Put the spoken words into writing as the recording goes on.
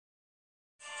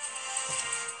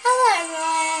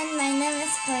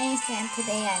and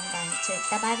today I'm going to read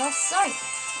the Bible story.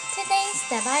 Today's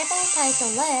the Bible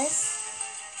title is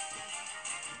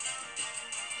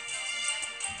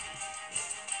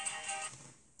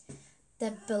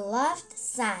The Beloved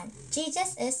Son.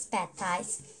 Jesus is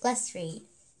baptized. Let's read.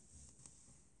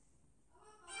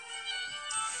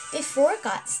 Before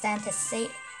God sent His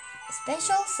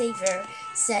special Savior,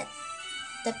 said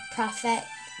the prophet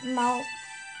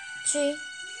Malachi,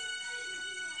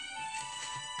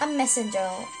 a messenger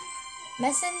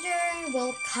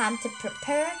will come to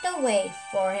prepare the way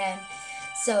for him.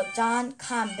 So John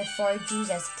came before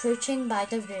Jesus, preaching by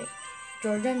the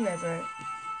Jordan River.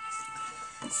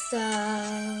 So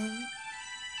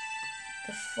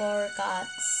before God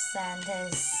sent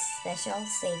His special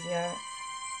Savior,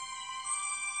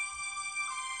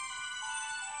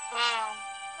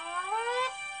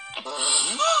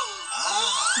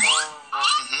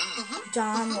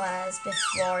 John was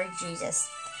before Jesus,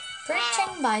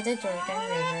 preaching by the Jordan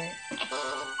River.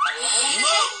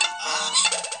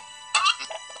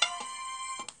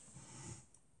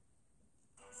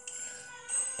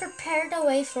 Prepare the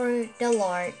way for the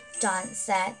Lord, John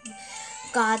said.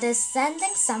 God is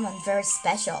sending someone very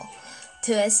special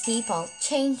to His people.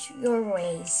 Change your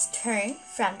ways. Turn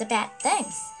from the bad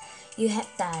things you have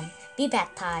done. Be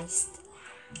baptized.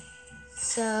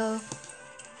 So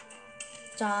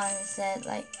John said,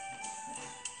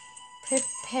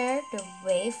 prepare the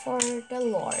way for the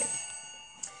Lord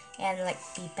and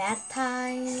be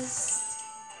baptized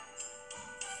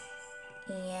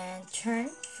and turn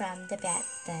from the bad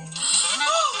things.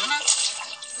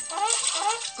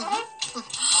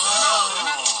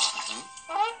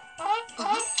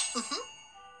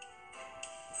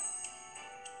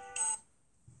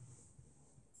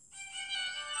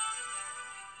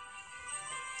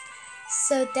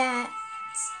 So that's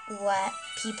what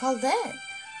people did.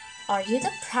 Are you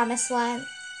the promised one?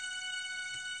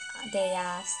 They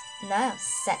asked. No,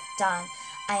 said John.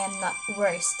 I am not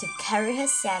worth to carry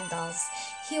his sandals.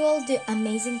 He will do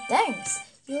amazing things.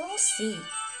 You will see.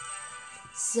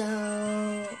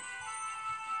 So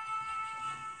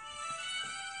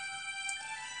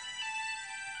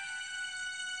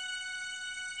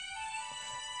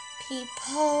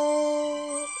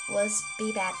people was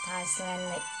be baptized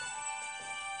and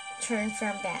turn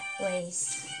from bad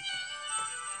ways.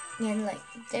 And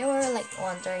they were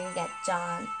wondering that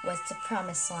John was the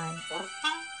promised one.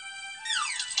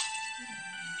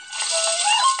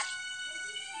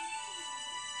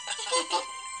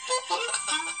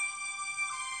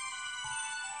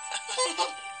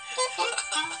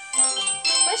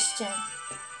 Question.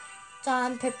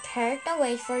 John prepared the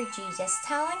way for Jesus,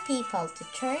 telling people to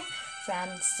turn from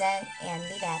sin and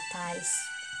be baptized.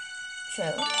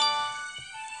 True.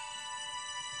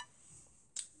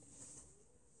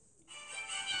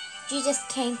 Jesus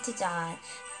came to John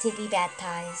to be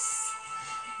baptized.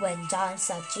 When John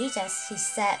saw Jesus, he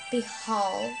said,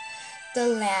 Behold, the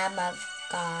Lamb of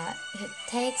God who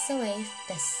takes away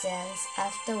the sins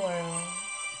of the world.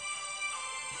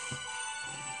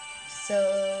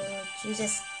 So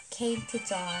Jesus came to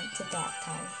John to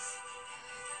baptize.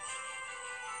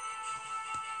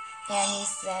 And he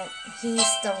said,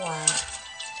 He's the one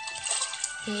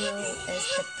who is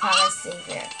the promised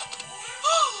Savior.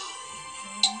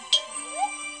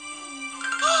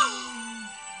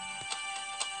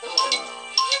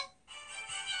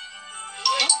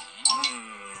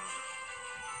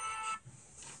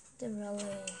 The really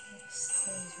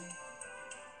Savior.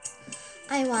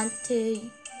 I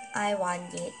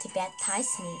want you to baptize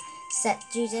me, said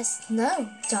Jesus. No,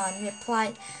 John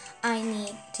replied. I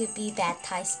need to be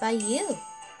baptized by you.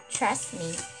 Trust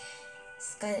me.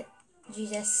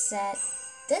 Jesus said,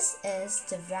 this is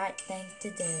the right thing to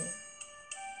do.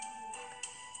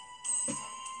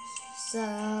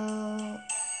 So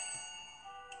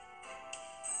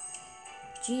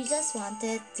Jesus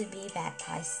wanted to be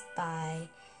baptized by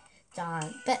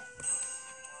John, but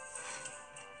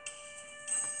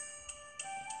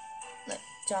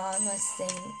John was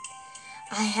saying,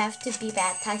 I have to be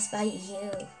baptized by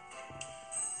you.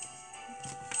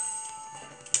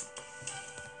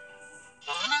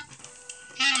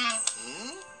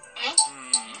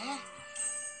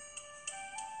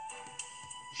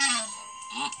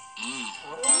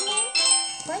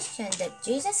 Question. Did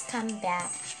Jesus come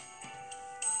back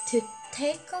to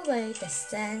take away the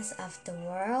sins of the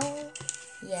world?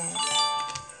 Yes.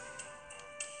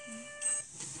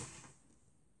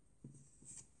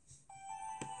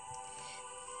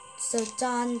 So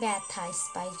John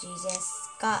baptized by Jesus.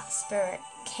 God's Spirit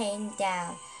came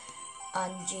down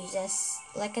on Jesus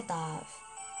like a dove.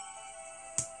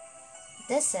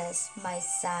 This is my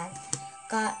Son.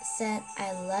 God said,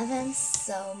 I love him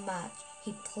so much.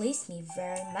 He pleased me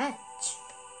very much.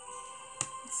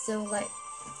 So like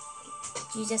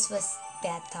Jesus was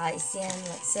baptized and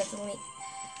like suddenly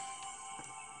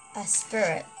a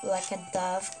spirit like a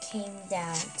dove came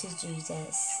down to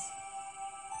Jesus.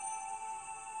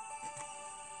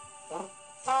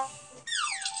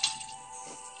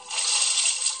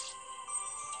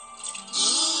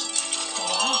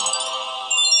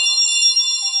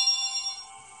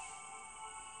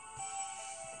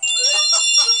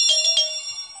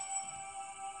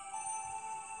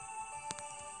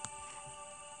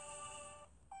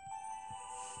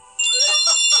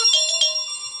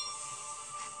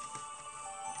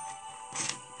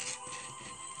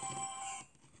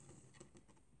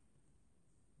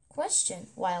 Question.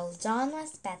 While John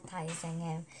was baptizing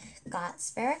him, God's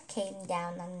Spirit came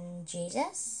down on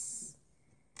Jesus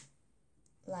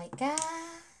like a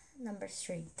number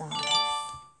 3 dove.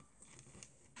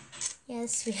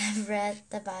 Yes, we have read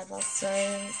the Bible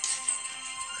story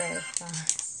very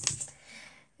fast.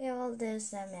 We will do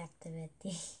some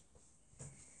activity.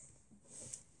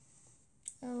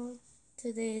 Oh,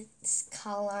 today's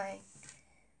coloring.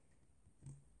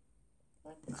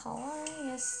 Coloring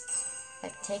is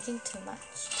like taking too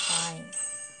much time.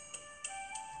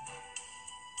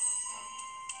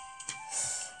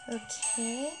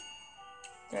 Okay,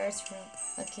 there's room.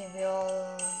 Okay,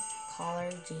 we'll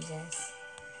color Jesus.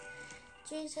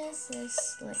 Jesus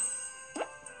is like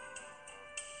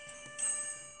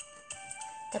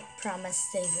the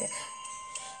promised Savior.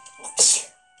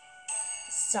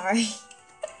 Sorry.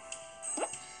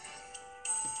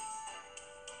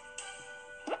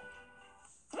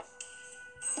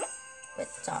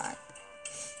 With John.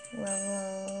 We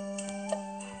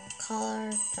will color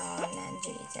John and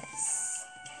Jesus.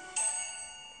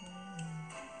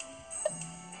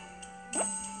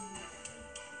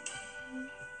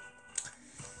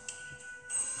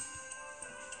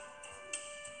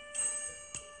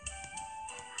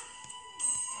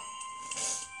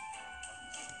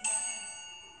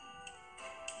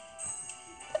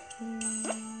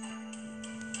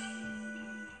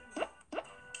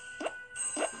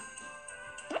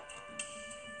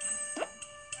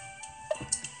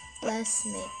 Let's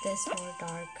make this more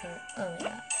darker. Oh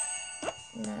yeah.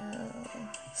 No.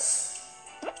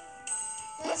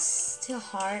 It's too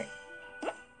hard.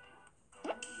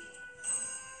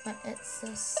 But it's so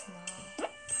small.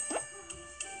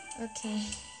 Okay.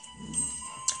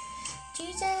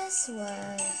 Jesus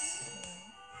was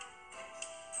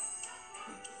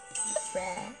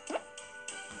red.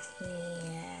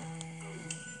 And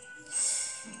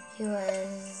he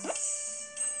was,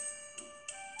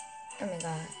 oh my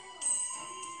god.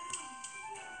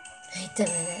 Wait a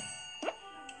minute.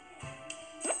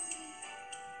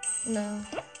 No.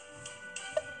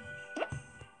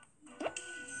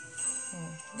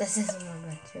 Oh, this is more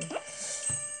better.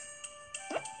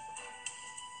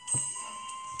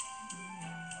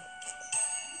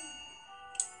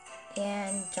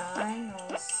 And John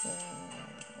also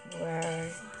wear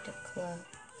the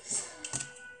clothes.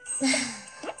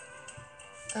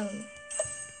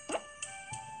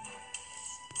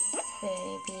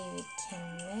 Maybe we can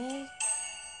make,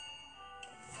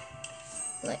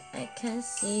 like, I can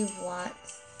see what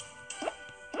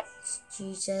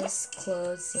Jesus'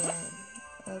 clothes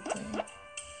in. Okay.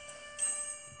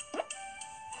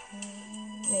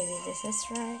 Maybe this is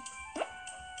right.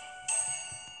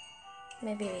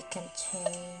 Maybe we can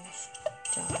change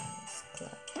John's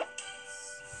clothes.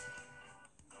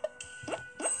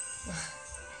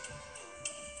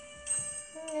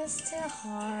 It's too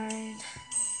hard.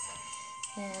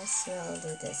 Yes, we'll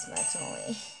do this much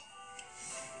only.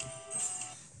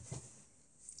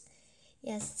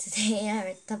 Yes, today I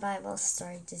read the Bible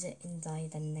story. Did you enjoy?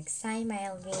 The next time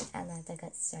I'll read another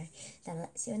good story. Then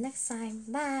let's see you next time.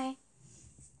 Bye!